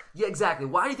why. Yeah, exactly.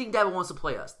 Why do you think Dabo wants to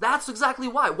play us? That's exactly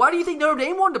why. Why do you think Notre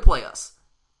Dame wanted to play us?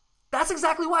 That's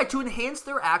exactly why, to enhance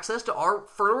their access to our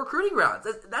fertile recruiting grounds.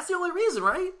 That's the only reason,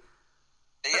 right?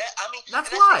 Yeah, I mean,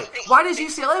 that's why. Why does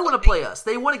UCLA want to play us?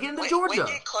 They want to get into Georgia.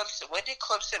 When did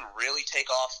Clemson really take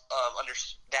off under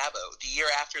Dabo? The year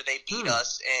after they beat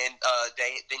us, and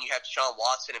then you have Deshaun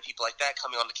Watson and people like that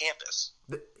coming onto campus.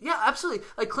 Yeah, absolutely.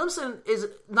 Clemson is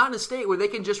not in a state where they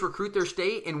can just recruit their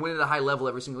state and win at a high level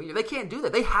every single year. They can't do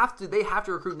that. They have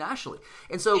to recruit nationally.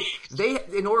 And so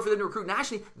in order for them to recruit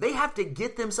nationally, they have to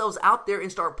get themselves out there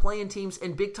and start playing teams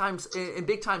in big time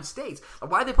states.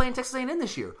 Why are they playing Texas A&M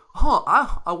this year?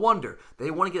 I wonder.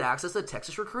 They want to get access to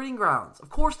Texas recruiting grounds. Of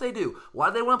course they do. Why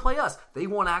do they want to play us? They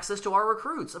want access to our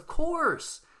recruits. Of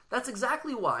course. That's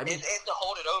exactly why. I mean, and to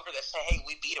hold it over that say, hey,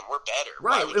 we beat them, we're better.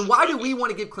 Right. And why do we want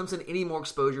to give Clemson any more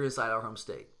exposure inside our home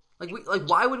state?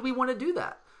 Why would we want to do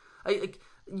that?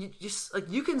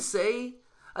 You can say,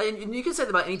 and you can say that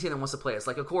about any team that wants to play us.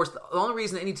 Of course, the only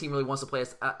reason any team really wants to play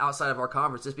us outside of our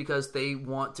conference is because they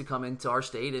want to come into our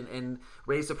state and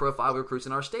raise the profile of recruits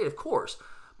in our state, of course.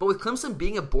 But with Clemson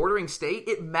being a bordering state,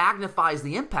 it magnifies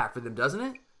the impact for them, doesn't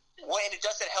it? Well, and it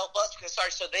doesn't help us because,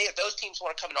 those teams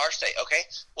want to come in our state, okay?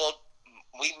 Well,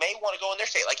 we may want to go in their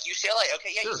state, like UCLA. Okay,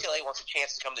 yeah, sure. UCLA wants a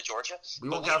chance to come to Georgia,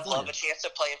 but we'd love a chance to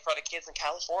play in front of kids in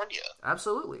California.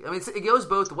 Absolutely. I mean, it goes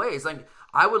both ways.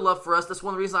 I would love for us. That's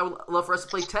one of the reasons I would love for us to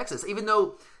play Texas, even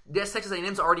though Texas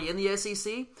A&M's already in the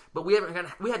SEC. But we have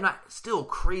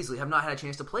not had a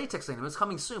chance to play Texas A&M. It's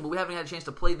coming soon, but we haven't had a chance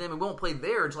to play them, and we won't play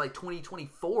there until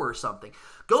 2024 or something.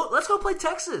 Let's go play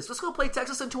Texas. Let's go play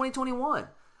Texas in 2021.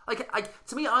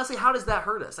 To me, honestly, how does that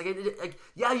hurt us?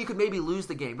 Yeah, you could maybe lose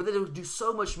the game, but it would do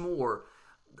so much more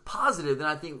positive than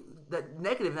I think that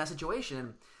negative in that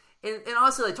situation. And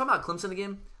honestly, talking about Clemson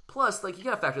again, plus, you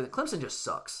got to factor that Clemson just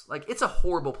sucks. It's a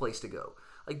horrible place to go.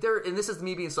 And this is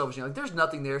me being selfish. There's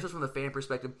nothing there. It's just from the fan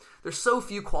perspective. There's so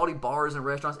few quality bars and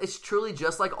restaurants. It's truly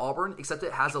just like Auburn, except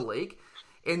it has a lake.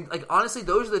 And honestly,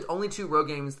 those are the only 2 road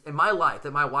games in my life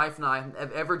that my wife and I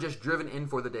have ever just driven in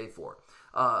for the day for.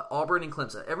 Auburn and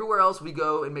Clemson. Everywhere else we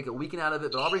go and make a weekend out of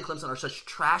it, but Auburn and Clemson are such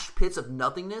trash pits of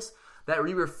nothingness that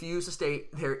we refuse to stay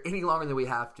there any longer than we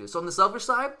have to. So on the selfish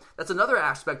side, that's another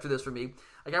aspect for this for me.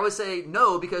 Like I would say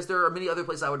no, because there are many other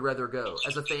places I would rather go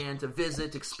as a fan to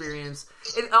visit, to experience.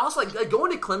 And also like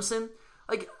going to Clemson,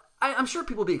 like I'm sure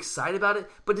people will be excited about it,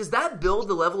 but does that build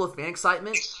the level of fan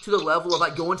excitement to the level of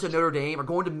like going to Notre Dame or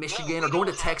going to Michigan or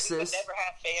going to Texas? We never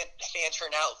have fan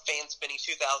turnout, fans spending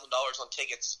 $2,000 on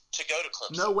tickets to go to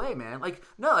Clemson. No way, man.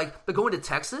 But going to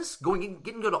Texas, getting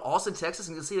to go to Austin, Texas,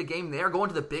 and to see the game there, going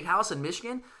to the Big House in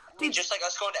Michigan. Dude, just like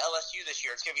us going to LSU this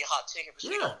year, it's going to be a hot ticket because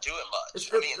we don't do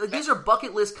it much. These are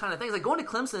bucket list kind of things. Like going to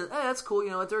Clemson, that's cool. You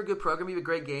know, they're a good program, maybe a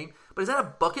great game. But is that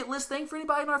a bucket list thing for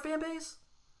anybody in our fan base?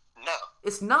 No.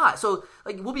 It's not. So,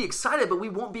 like, we'll be excited, but we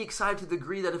won't be excited to the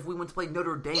degree that if we went to play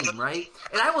Notre Dame, right?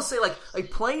 And I will say, like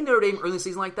playing Notre Dame early in the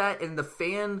season like that, and the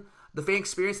fan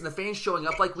experience and the fans showing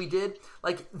up like we did,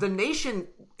 like the nation,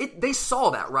 they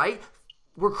saw that, right?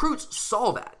 Recruits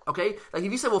saw that, okay? Like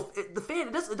if you say, well, it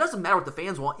doesn't matter what the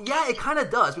fans want. Yeah, it kind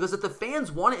of does, because if the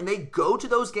fans want it and they go to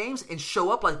those games and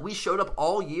show up like we showed up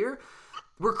all year,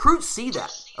 recruits see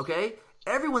that, okay?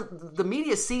 Everyone, the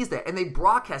media sees that, and they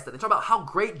broadcast that. They talk about how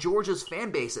great Georgia's fan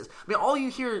base is. I mean, all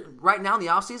you hear right now in the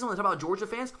offseason when they talk about Georgia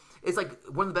fans, it's like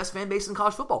one of the best fan bases in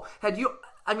college football.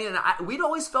 We'd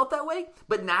always felt that way,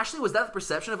 but nationally, was that the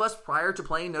perception of us prior to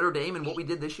playing Notre Dame and what we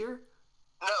did this year?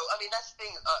 No, I mean, that's the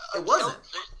thing. It wasn't.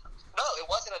 No, it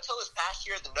wasn't until this past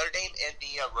year, the Notre Dame and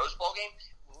the Rose Bowl game.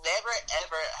 Never,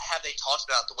 ever have they talked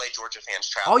about the way Georgia fans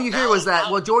travel. All you hear was that,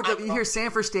 Georgia, you hear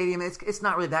Sanford Stadium, it's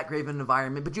not really that great of an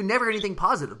environment, but you never heard anything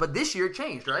positive. But this year it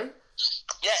changed, right?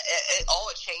 Yeah, all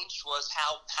it changed was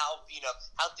how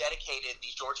dedicated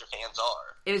these Georgia fans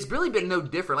are. And it's really been no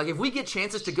different. Like if we get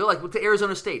chances to go like to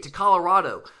Arizona State, to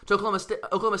Colorado, to Oklahoma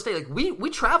State, like we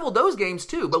traveled those games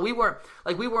too, but we weren't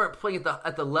playing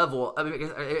at the level. I mean,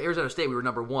 Arizona State we were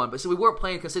number one, but so we weren't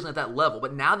playing consistently at that level.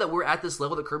 But now that we're at this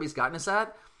level that Kirby's gotten us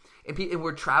at, and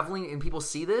we're traveling and people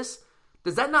see this,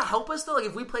 does that not help us though? Like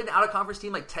if we played an out-of-conference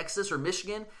team like Texas or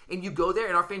Michigan and you go there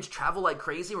and our fans travel like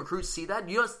crazy, recruits see that,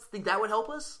 you don't think that would help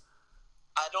us?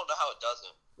 I don't know how it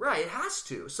doesn't. Right, it has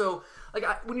to. So like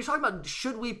when you're talking about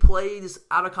should we play these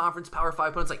out-of-conference Power 5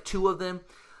 opponents, like two of them,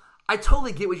 I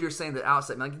totally get what you're saying at the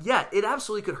outset. Like, yeah, it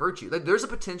absolutely could hurt you. Like, there's a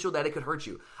potential that it could hurt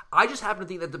you. I just happen to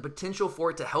think that the potential for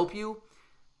it to help you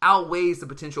outweighs the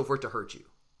potential for it to hurt you.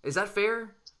 Is that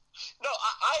fair? No,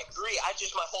 I agree.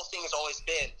 My whole thing has always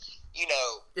been,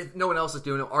 if no one else is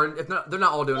doing it, or if they're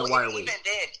not all doing it, why are we? Even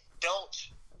then,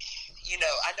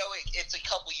 I know it's a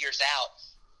couple years out,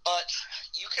 but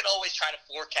you can always try to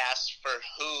forecast for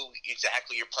who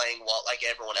exactly you're playing, like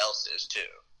everyone else is too.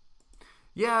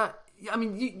 Yeah, I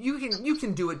mean, you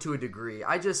can do it to a degree.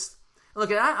 I'm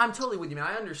totally with you, man.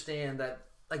 I understand that,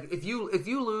 like, if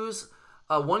you lose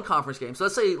one conference game. So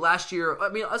let's say last year. I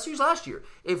mean, let's use last year.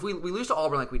 If we lose to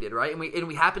Auburn like we did, right? And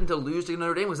we happened to lose to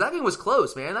Notre Dame, because that game was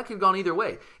close, man. That could have gone either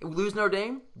way. If we lose Notre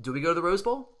Dame, do we go to the Rose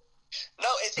Bowl? No,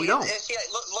 we don't.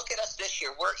 Look at us this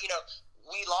year.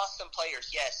 We lost some players,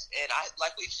 yes, and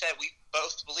like we've said, we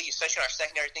both believe, especially in our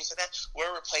secondary things like that,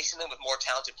 we're replacing them with more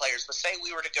talented players. But say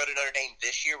we were to go to Notre Dame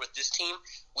this year with this team,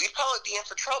 we'd probably be in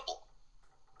for trouble.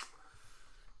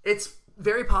 It's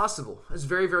very possible. It's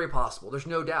very, very possible. There's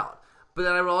no doubt. But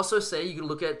then I would also say you can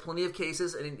look at plenty of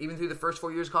cases, and even through the first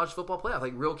 4 years of college football playoff,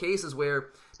 like real cases where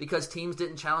because teams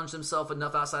didn't challenge themselves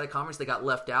enough outside of conference, they got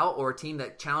left out, or a team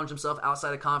that challenged themselves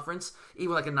outside of conference,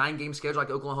 even like a 9-game schedule like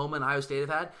Oklahoma and Ohio State have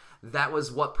had, that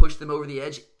was what pushed them over the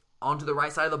edge onto the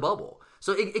right side of the bubble.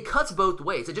 So it cuts both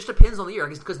ways. It just depends on the year,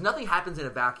 because nothing happens in a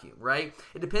vacuum, right?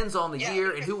 It depends on the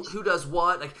year and who does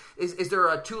what. Like, is there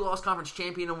a 2-loss conference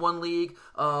champion in one league,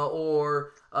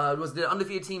 or was the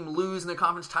undefeated team lose in their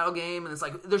conference title game? And it's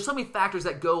like there's so many factors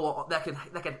that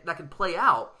can play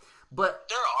out. But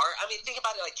there are. I mean, think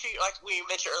about it. Like we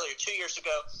mentioned earlier, 2 years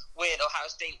ago when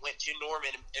Ohio State went to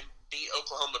Norman and beat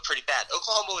Oklahoma pretty bad.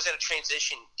 Oklahoma was in a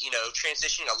transitioning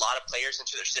a lot of players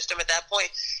into their system at that point.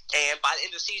 And by the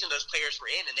end of the season, those players were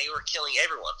in and they were killing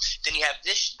everyone. Then you have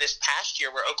this past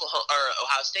year where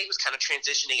Ohio State was kind of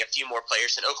transitioning a few more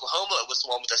players, and Oklahoma was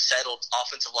the one with a settled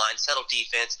offensive line, settled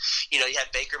defense. You had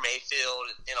Baker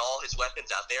Mayfield and all his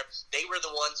weapons out there. They were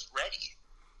the ones ready.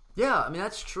 Yeah, I mean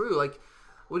that's true. Like.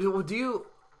 Do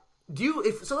you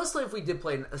so let's say if we did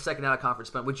play a second out of conference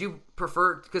split, would you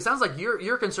prefer, because it sounds like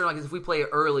you're concerned like if we play it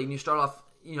early and you start off,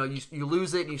 you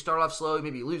lose it and you start off slow,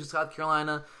 maybe you lose to South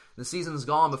Carolina, the season's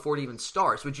gone before it even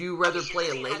starts. Would you rather play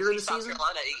it later in the season?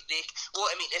 Well,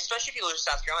 I mean, especially if you lose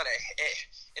to South Carolina,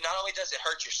 it not only does it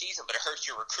hurt your season, but it hurts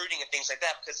your recruiting and things like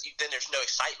that, because then there's no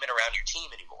excitement around your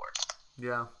team anymore.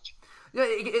 Yeah. Yeah,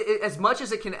 as much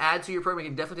as it can add to your program, it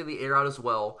can definitely take the air out as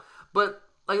well. But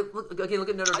look at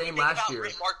Notre Dame last year.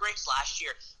 Mark Riggs last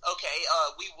year. Okay,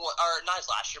 we won, or not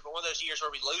last year, but one of those years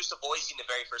where we lose to Boise in the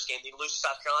very first game, then lose to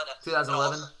South Carolina.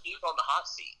 2011. He's on the hot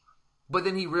seat. But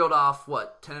then he reeled off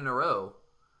 10 in a row.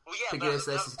 Well, yeah, to get us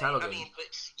the SEC title game. I mean, but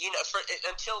he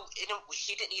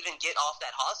didn't even get off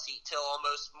that hot seat till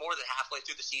almost more than halfway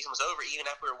through the season was over. Even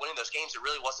after we were winning those games, it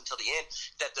really wasn't until the end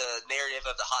that the narrative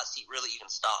of the hot seat really even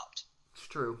stopped. It's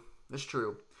true.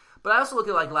 But I also look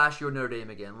at last year with Notre Dame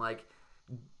again.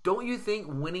 Don't you think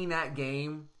winning that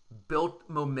game built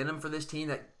momentum for this team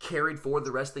that carried forward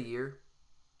the rest of the year?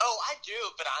 Oh, I do,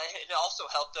 but it also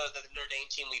helped though that the Notre Dame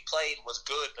team we played was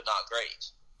good but not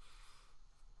great.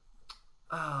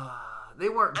 They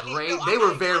weren't great. They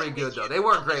were very good, though. They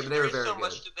weren't great, but they were very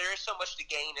good. There is so much to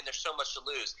gain, and there's so much to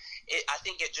lose. I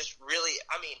think it just really,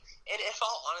 and in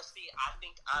all honesty, I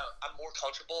think I'm more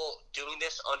comfortable doing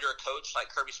this under a coach like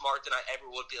Kirby Smart than I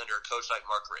ever would be under a coach like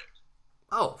Mark Richt.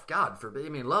 Oh, God forbid.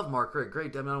 love Mark Richt.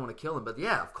 Great. I don't want to kill him, but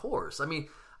yeah, of course. it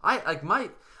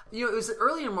was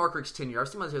early in Mark Richt's tenure. I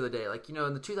was thinking about this the other day.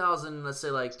 In the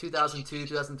 2002,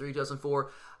 2003,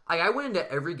 2004, I went into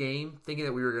every game thinking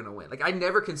that we were going to win. I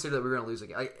never considered that we were going to lose a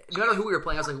game. No matter who we were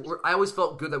playing, I always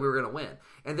felt good that we were going to win.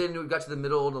 And then we got to the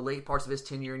middle and the late parts of his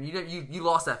tenure, and you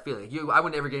lost that feeling. I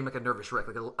went to every game like a nervous wreck,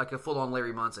 like a full-on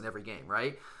Larry Munson every game,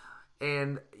 right?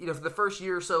 And, for the first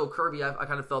year or so, Kirby, I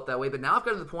kind of felt that way. But now I've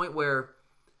got to the point where,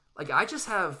 I just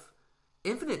have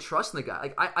infinite trust in the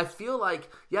guy. I feel like,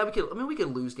 yeah, we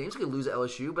could lose games. We could lose at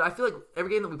LSU, but I feel like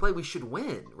every game that we play, we should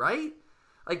win, right?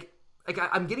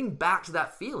 I'm getting back to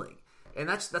that feeling, and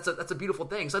that's a beautiful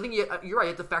thing. So I think you're right. You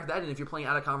have to factor that in if you're playing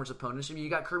out of conference opponents. You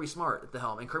got Kirby Smart at the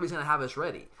helm, and Kirby's going to have us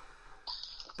ready.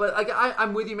 But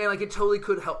I'm with you, man. It totally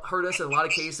could hurt us in a lot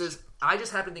of cases. I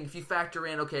just happen to think if you factor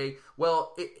in, okay,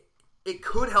 well, it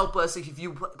could help us if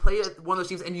you play one of those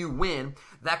teams and you win.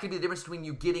 That could be the difference between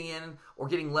you getting in or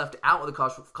getting left out of the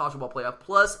college football playoff.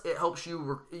 Plus, it helps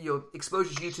you,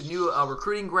 exposes you to new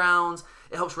recruiting grounds.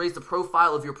 It helps raise the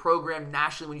profile of your program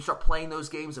nationally when you start playing those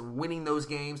games and winning those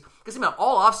games. Because think about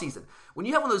all offseason, when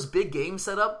you have one of those big games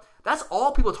set up, that's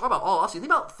all people talk about all offseason. Think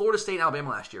about Florida State and Alabama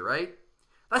last year, right?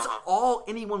 That's all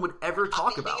anyone would ever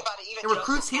talk about. Think about it, even and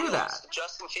recruits Justin hear Fields, that.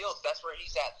 Justin Fields, that's where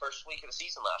he's at first week of the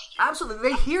season last year. Absolutely.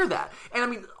 They hear that.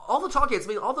 And all the talk heads,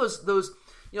 all those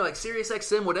Sirius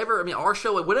XM, whatever, our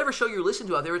show, whatever show you're listening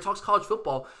to out there, it talks college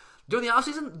football. During the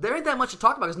offseason, there ain't that much to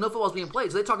talk about because no football is being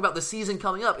played. So they talk about the season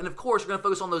coming up. And of course, we're going to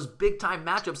focus on those big-time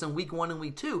matchups in week 1 and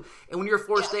week 2. And when you're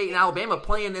Florida State and Alabama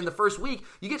playing in the first week,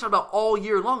 you get to talk about all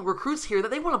year long. Recruits hear that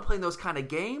they want to play in those kind of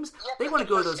games. They want to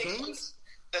go to those games.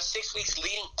 The 6 weeks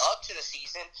leading up to the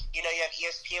season, you have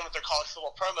ESPN with their college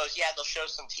football promos. Yeah, they'll show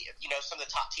some of the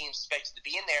top teams expected to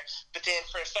be in there. But then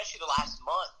for especially the last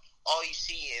month, all you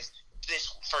see is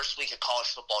this first week of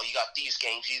college football. You got these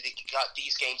games. You got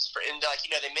these games. They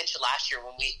mentioned last year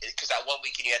because that 1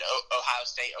 weekend you had Ohio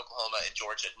State, Oklahoma, and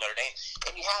Georgia, Notre Dame.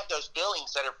 And you have those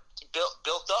billings that are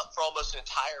built up for almost an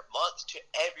entire month to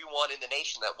everyone in the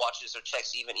nation that watches or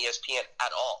checks even ESPN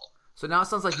at all. So now it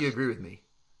sounds like you agree with me.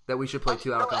 That we should play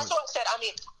 2 out of conference. That's what I said.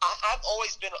 I've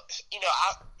always been,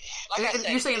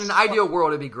 you're saying in an ideal world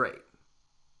it'd be great.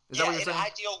 Is that what you're saying? In an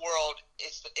ideal world,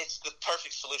 it's the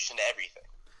perfect solution to everything.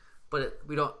 But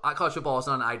college football is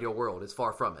not an ideal world. It's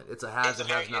far from it. It's a has and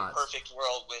has nots. It's a very imperfect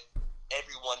world with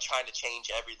everyone trying to change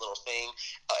every little thing,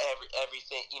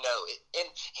 everything. And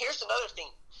here's another thing: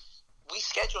 we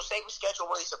schedule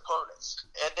one of these opponents,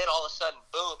 and then all of a sudden,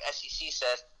 boom, SEC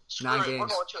says, screw it, we're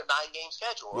going to a 9-game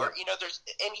schedule. Yep. Or, there's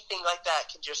anything like that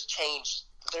can just change.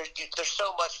 There's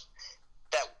so much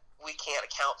that we can't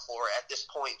account for at this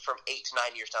point from 8 to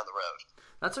 9 years down the road.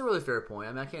 That's a really fair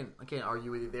point. I can't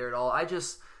argue with you there at all. I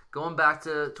just, going back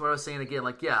to what I was saying again,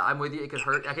 I'm with you. It could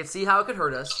hurt. I can see how it could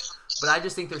hurt us, but I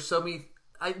just think there's so many.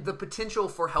 The potential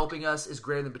for helping us is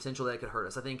greater than the potential that it could hurt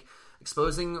us. I think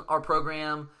exposing our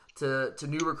program to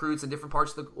new recruits in different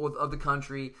parts of the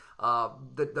country,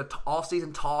 the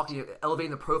off-season talk,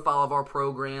 elevating the profile of our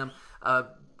program.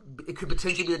 It could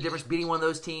potentially be the difference beating one of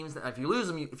those teams. If you lose,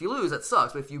 that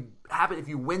sucks. But if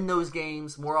you win those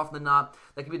games more often than not,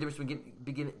 that could be the difference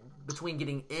between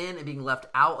getting in and being left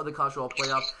out of the college football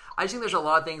playoff. I just think there's a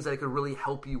lot of things that it could really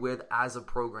help you with as a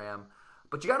program.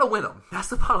 But you got to win them. That's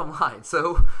the bottom line.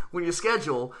 So when you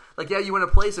schedule, you want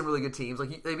to play some really good teams.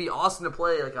 It'd be awesome to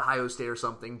play Ohio State or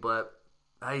something. But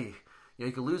hey, you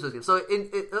could lose those games. So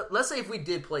let's say if we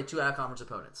did play 2 out-of-conference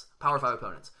opponents, Power 5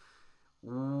 opponents,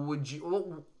 what would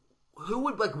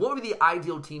be the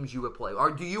ideal teams you would play?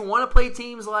 Or do you want to play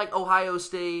teams like Ohio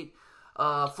State,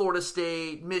 Florida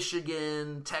State,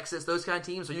 Michigan, Texas, those kind of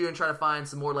teams? Or are you going to try to find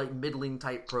some more like middling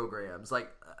type programs? Like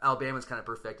Alabama's kind of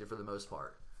perfected for the most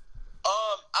part.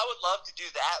 I would love to do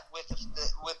that with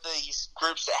these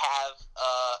groups that have,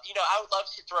 I would love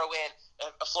to throw in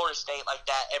a Florida State like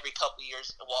that every couple of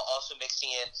years, while also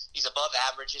mixing in these above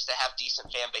averages that have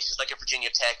decent fan bases, like a Virginia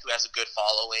Tech who has a good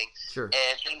following,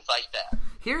 and things like that.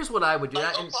 Here's what I would do.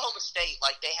 Like Oklahoma State,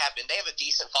 they have a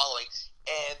decent following,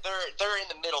 and they're in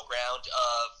the middle ground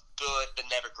of good but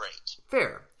never great.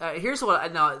 Fair. Here's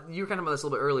what now you were kind of about this a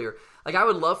little bit earlier. Like, I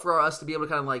would love for us to be able to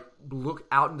kind of like look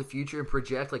out in the future and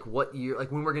project like what year,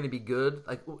 like when we're going to be good.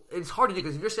 Like, it's hard to do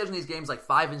because if you're scheduling these games like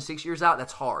 5 and 6 years out,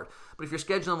 that's hard. But if you're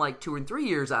scheduling like 2 and 3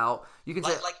 years out, you can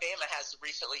say like Bama has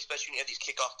recently, especially when you have these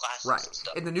kickoff classes right. and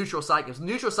stuff. In the neutral site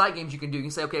games, you can do. You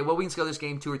can say, okay, well, we can schedule this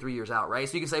game 2 or 3 years out, right?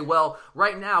 So you can say, well,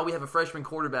 right now we have a freshman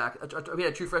quarterback. We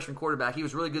had a true freshman quarterback. He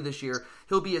was really good this year.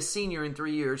 He'll be a senior in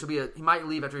 3 years. He might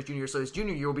leave after his junior year. So his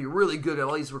junior year will be really good at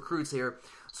all these recruits here.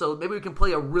 So maybe we can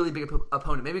play a really big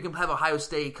opponent. Maybe we can have Ohio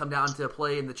State come down to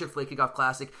play in the Chick-fil-A Kickoff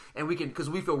Classic, and we can, because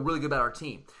we feel really good about our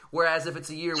team. Whereas if it's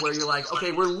a year where you're like,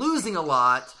 okay, we're losing a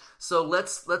lot, so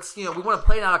let's we want to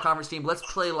play an out-of-conference team. Let's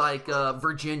play like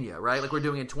Virginia, right? Like we're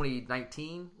doing in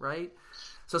 2019, right?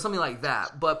 So something like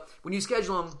that. But when you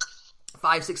schedule them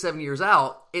 5, 6, 7 years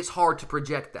out, it's hard to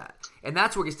project that, and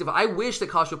that's where it gets difficult. I wish that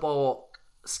college football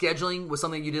scheduling was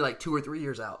something you did like 2 or 3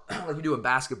 years out, like you do in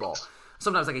basketball.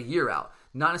 Sometimes like a year out.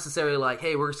 Not necessarily like,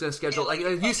 hey, we're just going to schedule, like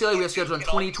UCLA, we have scheduled in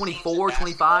 2024,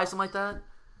 25, something like that.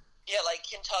 Yeah, like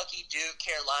Kentucky, Duke,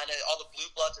 Carolina, all the blue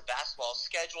bloods in basketball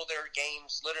schedule their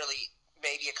games literally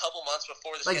maybe a couple months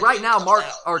before the like right now,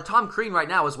 Tom Crean right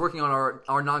now is working on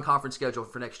our non-conference schedule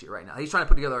for next year right now. He's trying to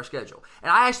put together our schedule.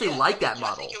 And I actually like that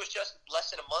model. I think it was just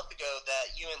less than a month ago that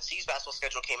UNC's basketball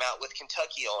schedule came out with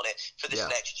Kentucky on it for this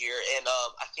next year. And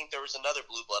I think there was another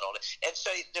blue blood on it. And so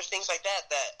there's things like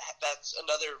that's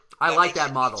another. I like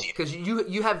that model because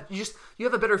you have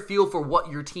a better feel for what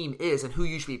your team is and who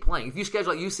you should be playing. If you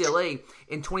schedule at UCLA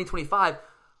in 2025,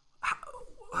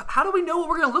 how do we know what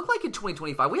we're going to look like in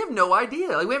 2025? We have no idea.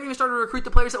 Like, we haven't even started to recruit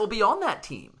the players that will be on that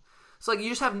team. So, like, you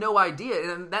just have no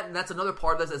idea. And that's another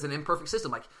part of this as an imperfect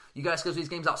system. Like, you guys schedule these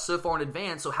games out so far in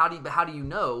advance, so how do you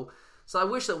know? So I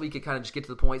wish that we could kind of just get to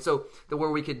the point so that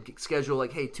where we could schedule,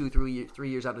 like, hey, 2, 3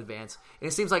 years out in advance. And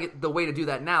it seems like the way to do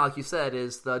that now, like you said,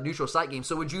 is the neutral site game.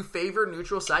 So would you favor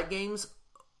neutral site games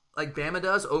like Bama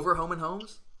does over home and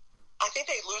homes? I think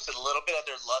they lose a little bit of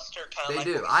their luster. They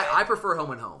do. I prefer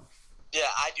home and home. Yeah,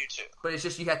 I do too. But it's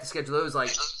just you have to schedule those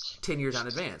like 10 years out in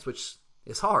advance, which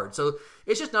is hard. So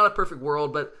it's just not a perfect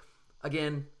world. But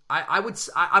again, I'm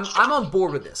on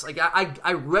board with this. Like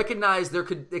I recognize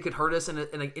it could hurt us in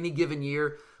any given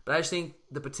year, but I just think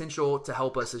the potential to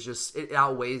help us it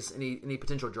outweighs any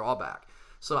potential drawback.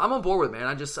 So I'm on board with it, man.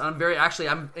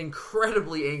 I'm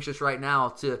incredibly anxious right now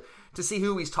to see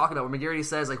who he's talking about. When McGarity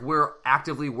says, like, we're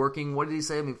actively working, what did he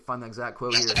say? Let me find the exact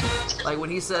quote here. Like,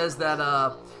 when he says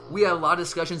that we have a lot of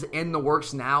discussions in the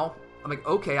works now, I'm like,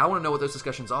 okay, I want to know what those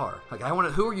discussions are. Like,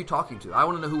 who are you talking to? I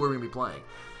want to know who we're going to be playing.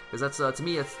 Because that's, to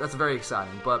me, that's very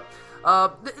exciting. But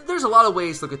there's a lot of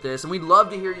ways to look at this, and we'd love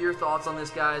to hear your thoughts on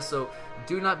this, guys. So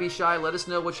do not be shy. Let us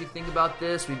know what you think about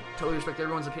this. We totally respect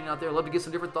everyone's opinion out there. Love to get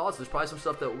some different thoughts. There's probably some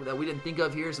stuff that we didn't think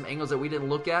of here, some angles that we didn't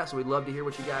look at. So we'd love to hear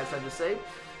what you guys had to say.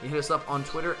 You hit us up on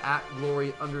Twitter at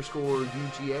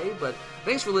 @glory_UGA. But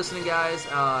thanks for listening, guys.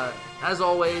 As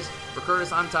always, for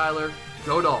Curtis, I'm Tyler.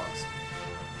 Go Dogs.